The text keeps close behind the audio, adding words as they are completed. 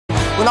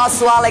o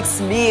nosso Alex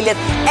Miller,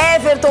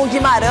 Everton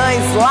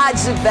Guimarães, lá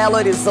de Belo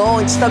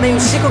Horizonte, também o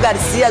Chico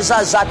Garcia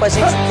já com a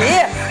gente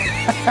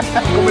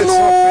aqui. Começou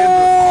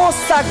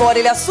Nossa, agora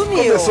ele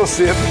assumiu. Começou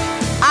cedo.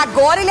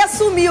 Agora ele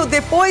assumiu,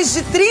 depois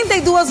de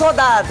 32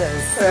 rodadas,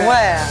 não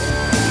é?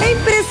 É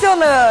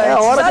impressionante. É a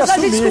hora de já a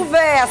assumir. gente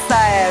conversa,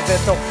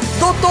 Everton.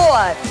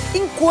 Doutor,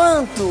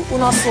 enquanto o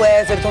nosso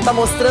Everton tá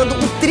mostrando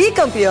o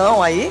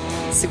tricampeão aí,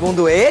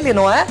 segundo ele,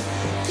 não é?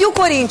 E o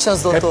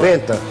Corinthians, doutor? É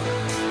penta.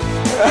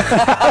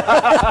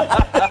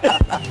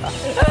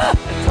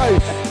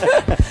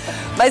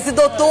 Mas e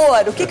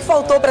doutor, o que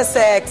faltou pra ser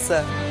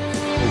hexa?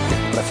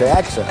 Pra ser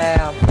hexa?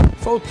 É.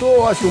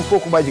 Faltou, acho, um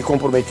pouco mais de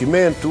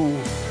comprometimento,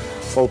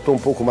 faltou um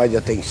pouco mais de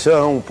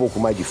atenção, um pouco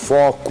mais de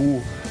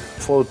foco,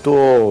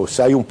 faltou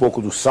sair um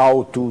pouco do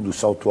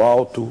salto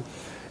alto.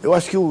 Eu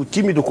acho que o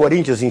time do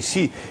Corinthians em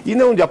si, e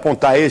não de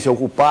apontar esse é o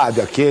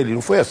culpado, aquele,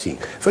 não foi assim.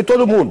 Foi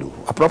todo mundo,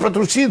 a própria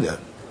torcida.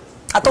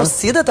 A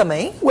torcida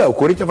também? Ué, o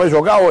Corinthians vai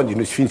jogar onde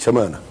nesse fim de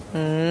semana?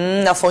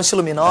 Na Fonte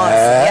Luminosa,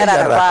 em em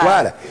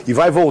Araraquara. E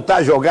vai voltar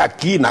a jogar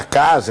aqui na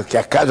casa, que é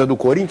a casa do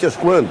Corinthians,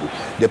 quando?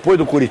 Depois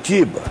do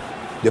Curitiba?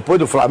 Depois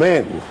do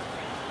Flamengo?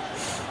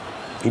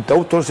 Então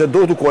o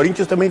torcedor do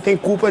Corinthians também tem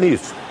culpa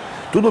nisso.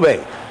 Tudo bem,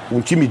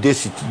 um time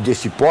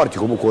desse porte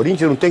como o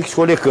Corinthians não tem que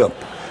escolher campo.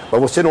 Mas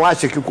você não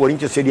acha que o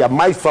Corinthians seria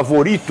mais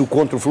favorito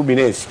contra o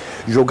Fluminense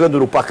jogando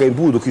no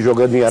Pacaembu do que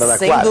jogando em Araraquara?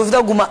 Sem dúvida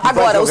alguma.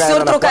 Agora, o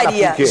senhor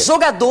trocaria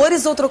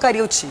jogadores ou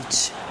trocaria o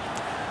Tite?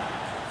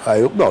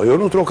 Eu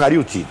não trocaria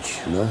o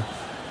Tite,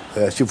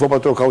 né? Se for para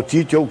trocar o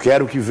Tite, eu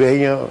quero que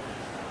venha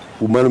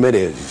o Mano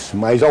Menezes.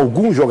 Mas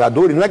alguns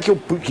jogadores, não é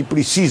que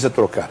precisa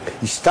trocar.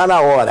 Está na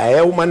hora,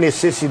 é uma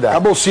necessidade.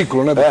 Acabou o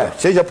ciclo, né, doutor?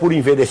 Seja por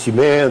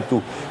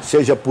envelhecimento,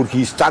 seja porque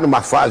está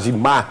numa fase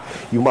má,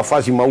 e uma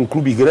fase má, um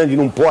clube grande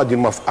não pode,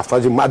 numa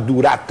fase má,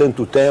 durar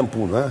tanto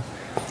tempo, né?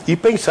 E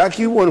pensar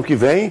que o ano que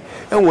vem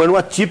é um ano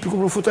atípico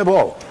para o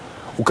futebol.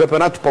 O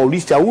Campeonato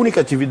Paulista é a única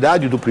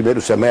atividade do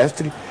primeiro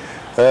semestre,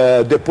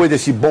 depois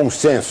desse bom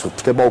senso,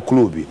 futebol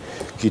clube,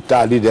 que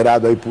está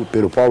liderado aí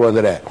pelo Paulo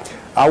André.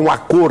 Há um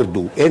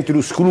acordo entre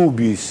os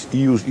clubes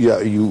e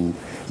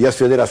as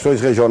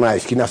federações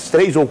regionais que nas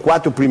 3 ou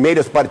 4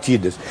 primeiras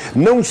partidas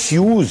não se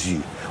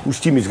use os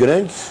times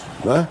grandes,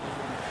 né?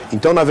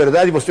 Então, na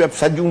verdade, você vai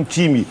precisar de um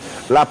time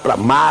lá para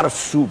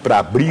março, para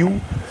abril.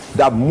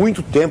 Dá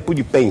muito tempo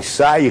de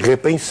pensar e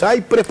repensar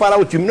e preparar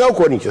o time. Não é o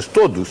Corinthians,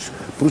 todos,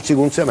 para o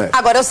segundo semestre.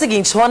 Agora é o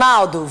seguinte,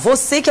 Ronaldo,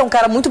 você que é um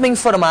cara muito bem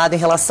informado em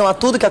relação a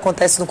tudo que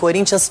acontece no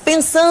Corinthians,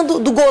 pensando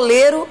do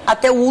goleiro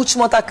até o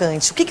último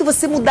atacante, o que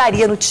você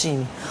mudaria no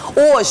time?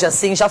 Hoje,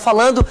 assim, já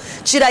falando,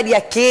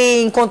 tiraria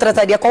quem,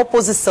 contrataria qual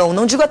posição?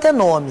 Não digo até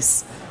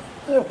nomes.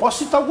 Eu posso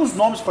citar alguns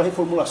nomes para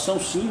reformulação,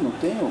 sim, não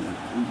tenho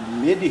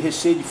medo e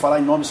receio de falar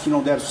em nomes que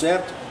não deram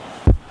certo.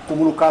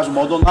 Como no caso o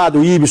Maldonado,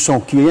 o Ibson,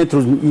 que entra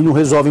e não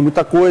resolve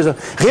muita coisa.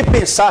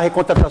 Repensar a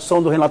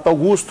recontratação do Renato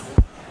Augusto.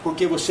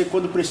 Porque você,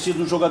 quando precisa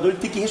de um jogador, ele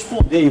tem que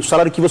responder. E o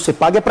salário que você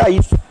paga é para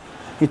isso.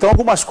 Então,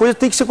 algumas coisas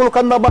têm que ser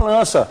colocadas na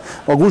balança.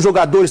 Alguns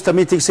jogadores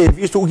também têm que ser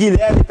vistos. O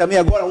Guilherme também,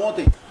 agora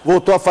ontem,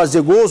 voltou a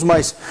fazer gols,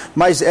 mas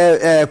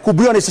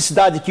cobriu a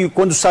necessidade que,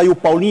 quando saiu o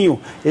Paulinho,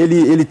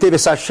 ele teve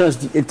essa chance.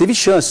 Ele teve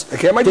chance. É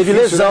que é mais teve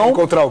difícil, lesão. Né,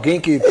 encontrar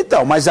alguém que...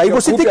 Então, mas aí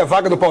você tem a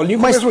vaga do Paulinho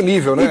com o mesmo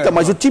nível, né? Então,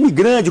 mas o time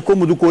grande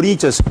como o do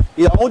Corinthians,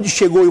 e aonde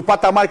chegou e o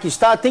patamar que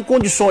está, tem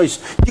condições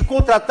de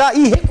contratar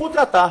e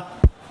recontratar.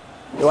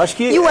 Eu acho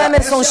que e o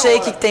Emerson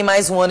Sheik, que tem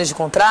mais um ano de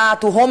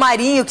contrato, o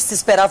Romarinho, que se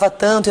esperava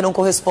tanto e não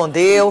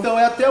correspondeu, então,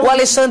 até o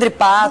Alexandre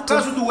Pato. No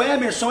caso do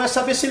Emerson, é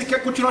saber se ele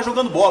quer continuar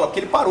jogando bola,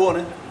 porque ele parou,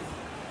 né?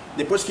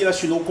 Depois que ele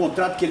assinou o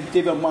contrato, que ele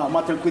teve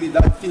uma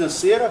tranquilidade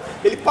financeira,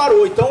 ele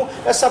parou. Então,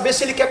 é saber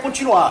se ele quer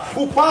continuar.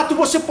 O Pato,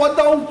 você pode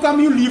dar um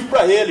caminho livre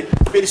para ele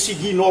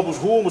seguir novos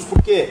rumos,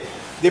 porque...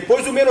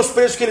 Depois do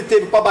menosprezo que ele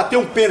teve para bater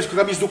um pênalti com a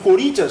camisa do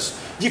Corinthians,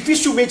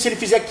 dificilmente, se ele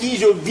fizer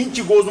 15 ou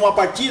 20 gols numa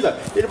partida,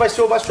 ele vai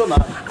ser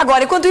ovacionado.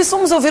 Agora, enquanto isso,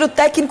 vamos ouvir o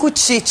técnico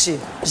Tite.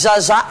 Já,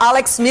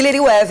 Alex Miller e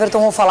o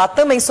Everton vão falar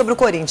também sobre o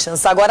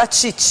Corinthians. Agora,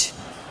 Tite.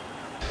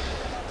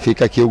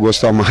 Fica aqui o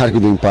gosto amargo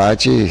do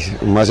empate,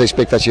 mas a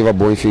expectativa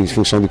boa em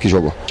função do que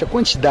jogou. A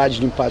quantidade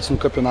de empates no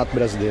Campeonato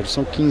Brasileiro,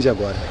 são 15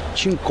 agora.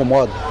 Te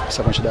incomoda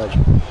essa quantidade?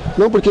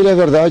 Não, porque ele é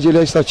verdade, ele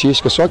é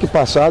estatística. Só que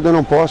passado eu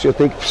não posso, eu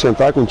tenho que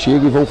sentar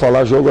contigo e vamos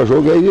falar jogo a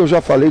jogo. Aí eu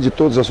já falei de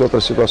todas as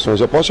outras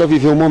situações. Eu posso já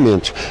viver um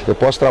momento, eu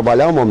posso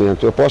trabalhar um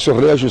momento, eu posso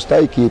reajustar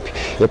a equipe,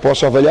 eu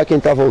posso avaliar quem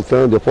está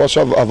voltando, eu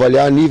posso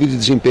avaliar nível de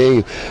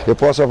desempenho, eu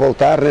posso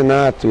voltar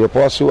Renato, eu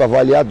posso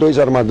avaliar 2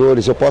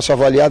 armadores, eu posso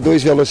avaliar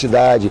 2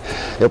 velocidade,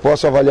 eu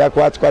posso avaliar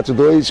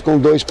 4-4-2 com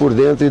 2 por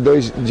dentro e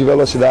 2 de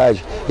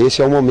velocidade.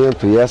 Esse é o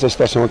momento e essa é a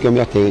situação a que eu me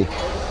atenho.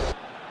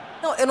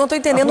 Eu não tô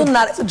entendendo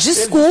nada.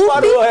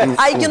 Desculpe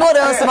a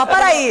ignorância, mas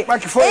peraí.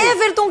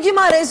 Everton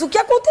Guimarães, o que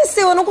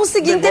aconteceu? Eu não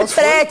consegui.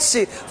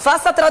 Interprete.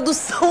 Faça a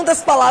tradução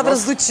das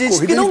palavras do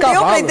Tite, que não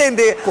deu pra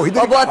entender.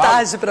 Uma boa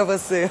tarde pra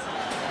você.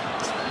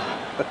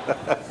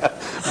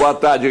 Boa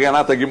tarde,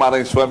 Renata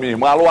Guimarães, fã, minha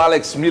irmã. Alô,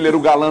 Alex Miller, o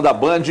galã da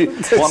Band.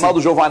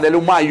 Ronaldo Giovanelli,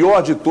 o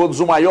maior de todos,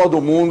 o maior do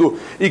mundo.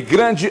 E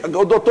grande,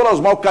 o doutor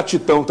Osmar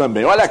Catitão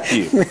também. Olha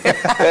aqui.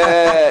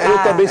 Eu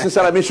também,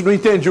 sinceramente, não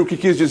entendi o que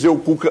quis dizer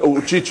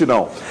o Tite,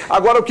 não.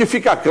 Agora, o que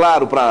fica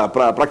claro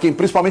para quem,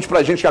 principalmente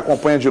pra gente que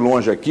acompanha de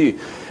longe aqui,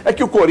 é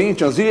que o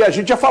Corinthians, e a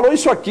gente já falou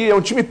isso aqui, é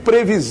um time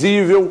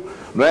previsível,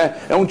 não é?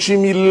 É um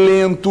time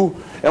lento.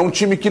 É um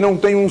time que não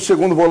tem um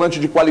segundo volante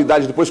de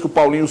qualidade. Depois que o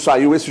Paulinho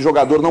saiu, esse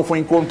jogador não foi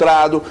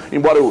encontrado.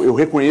 Embora eu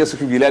reconheça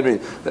que o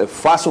Guilherme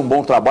faça um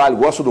bom trabalho,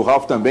 gosto do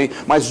Ralf também.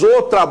 Mas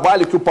o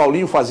trabalho que o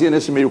Paulinho fazia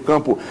nesse meio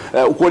campo,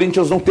 o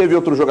Corinthians não teve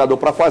outro jogador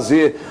para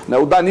fazer. Né?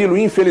 O Danilo,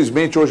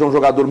 infelizmente, hoje é um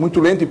jogador muito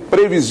lento e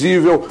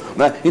previsível.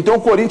 Né? Então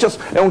o Corinthians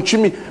é um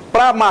time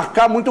para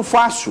marcar muito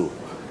fácil.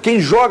 Quem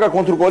joga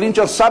contra o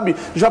Corinthians sabe,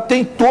 já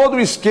tem todo o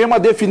esquema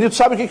definido,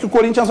 sabe o que o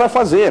Corinthians vai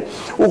fazer.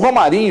 O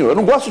Romarinho, eu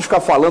não gosto de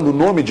ficar falando o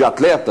nome de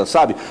atleta,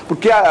 sabe?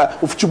 Porque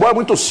o futebol é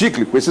muito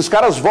cíclico, esses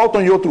caras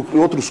voltam em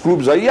outros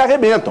clubes aí e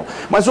arrebentam.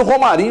 Mas o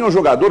Romarinho é um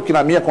jogador que,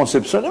 na minha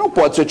concepção, ele não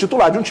pode ser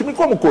titular de um time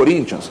como o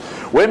Corinthians.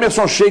 O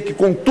Emerson Sheik,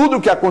 com tudo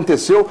o que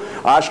aconteceu,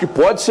 acho que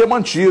pode ser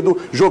mantido,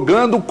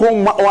 jogando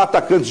com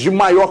atacantes de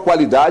maior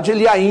qualidade,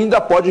 ele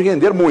ainda pode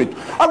render muito.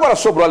 Agora,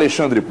 sobre o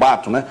Alexandre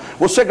Pato, né?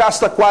 Você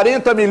gasta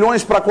 40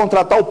 milhões para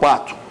contratar o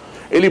Pato.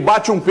 Ele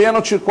bate um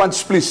pênalti com a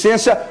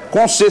displicência,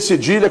 com C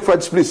cedilha, que foi a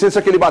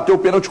displicência que ele bateu o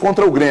pênalti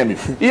contra o Grêmio.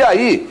 E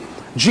aí,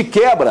 de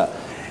quebra,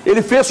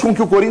 ele fez com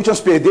que o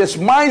Corinthians perdesse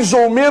mais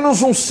ou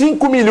menos uns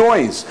 5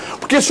 milhões.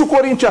 Porque se o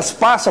Corinthians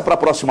passa para a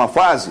próxima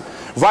fase,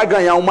 vai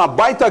ganhar uma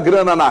baita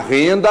grana na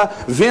renda,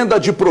 venda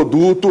de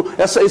produto,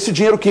 esse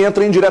dinheiro que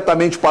entra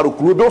indiretamente para o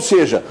clube, ou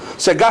seja,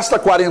 você gasta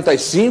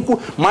 45,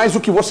 mais o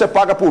que você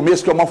paga por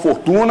mês, que é uma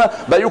fortuna,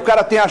 daí o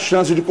cara tem a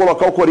chance de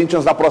colocar o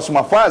Corinthians na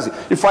próxima fase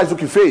e faz o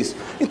que fez.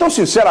 Então,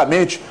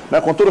 sinceramente,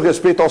 né, com todo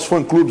respeito aos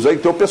fã-clubes aí,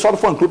 que tem o pessoal do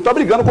fã-clube tá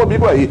brigando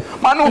comigo aí,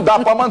 mas não dá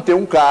para manter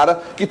um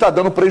cara que tá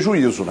dando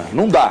prejuízo, né?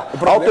 Não dá.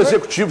 Alto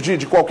executivo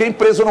de qualquer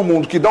empresa no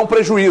mundo que dá um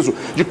prejuízo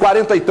de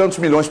 40 e tantos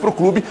milhões para o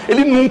clube,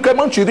 ele nunca é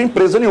mantido em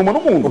empresa nenhuma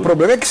no mundo. O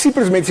problema é que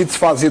simplesmente se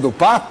desfazer do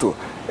Pato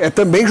é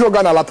também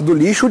jogar na lata do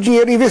lixo o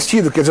dinheiro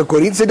investido. Quer dizer, o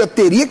Corinthians ainda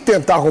teria que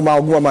tentar arrumar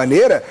alguma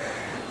maneira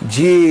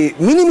de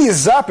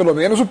minimizar, pelo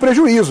menos, o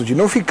prejuízo, de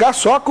não ficar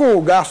só com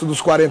o gasto dos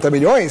 40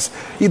 milhões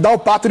e dar o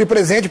Pato de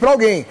presente para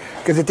alguém.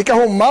 Quer dizer, tem que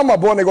arrumar uma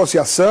boa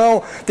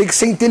negociação, tem que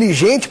ser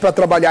inteligente para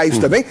trabalhar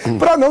isso também,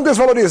 para não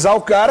desvalorizar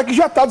o cara que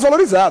já está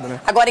desvalorizado, né?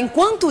 Agora,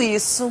 enquanto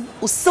isso,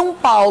 o São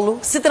Paulo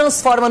se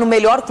transforma no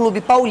melhor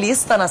clube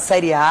paulista na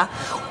Série A.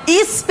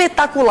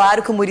 Espetacular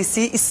o que o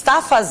Muricy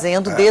está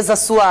fazendo desde a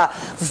sua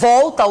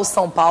volta ao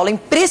São Paulo. É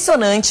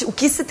impressionante o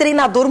que esse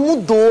treinador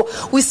mudou,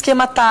 o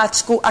esquema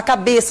tático, a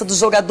cabeça dos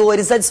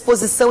jogadores, a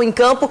disposição em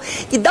campo.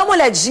 E dá uma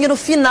olhadinha no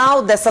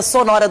final dessa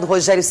sonora do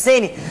Rogério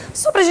Ceni,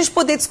 só para a gente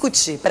poder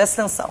discutir.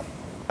 Presta atenção.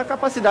 A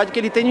capacidade que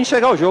ele tem de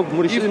enxergar o jogo. O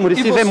Muricy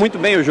vê muito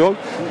bem o jogo.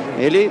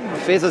 Ele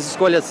fez as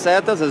escolhas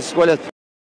certas, as escolhas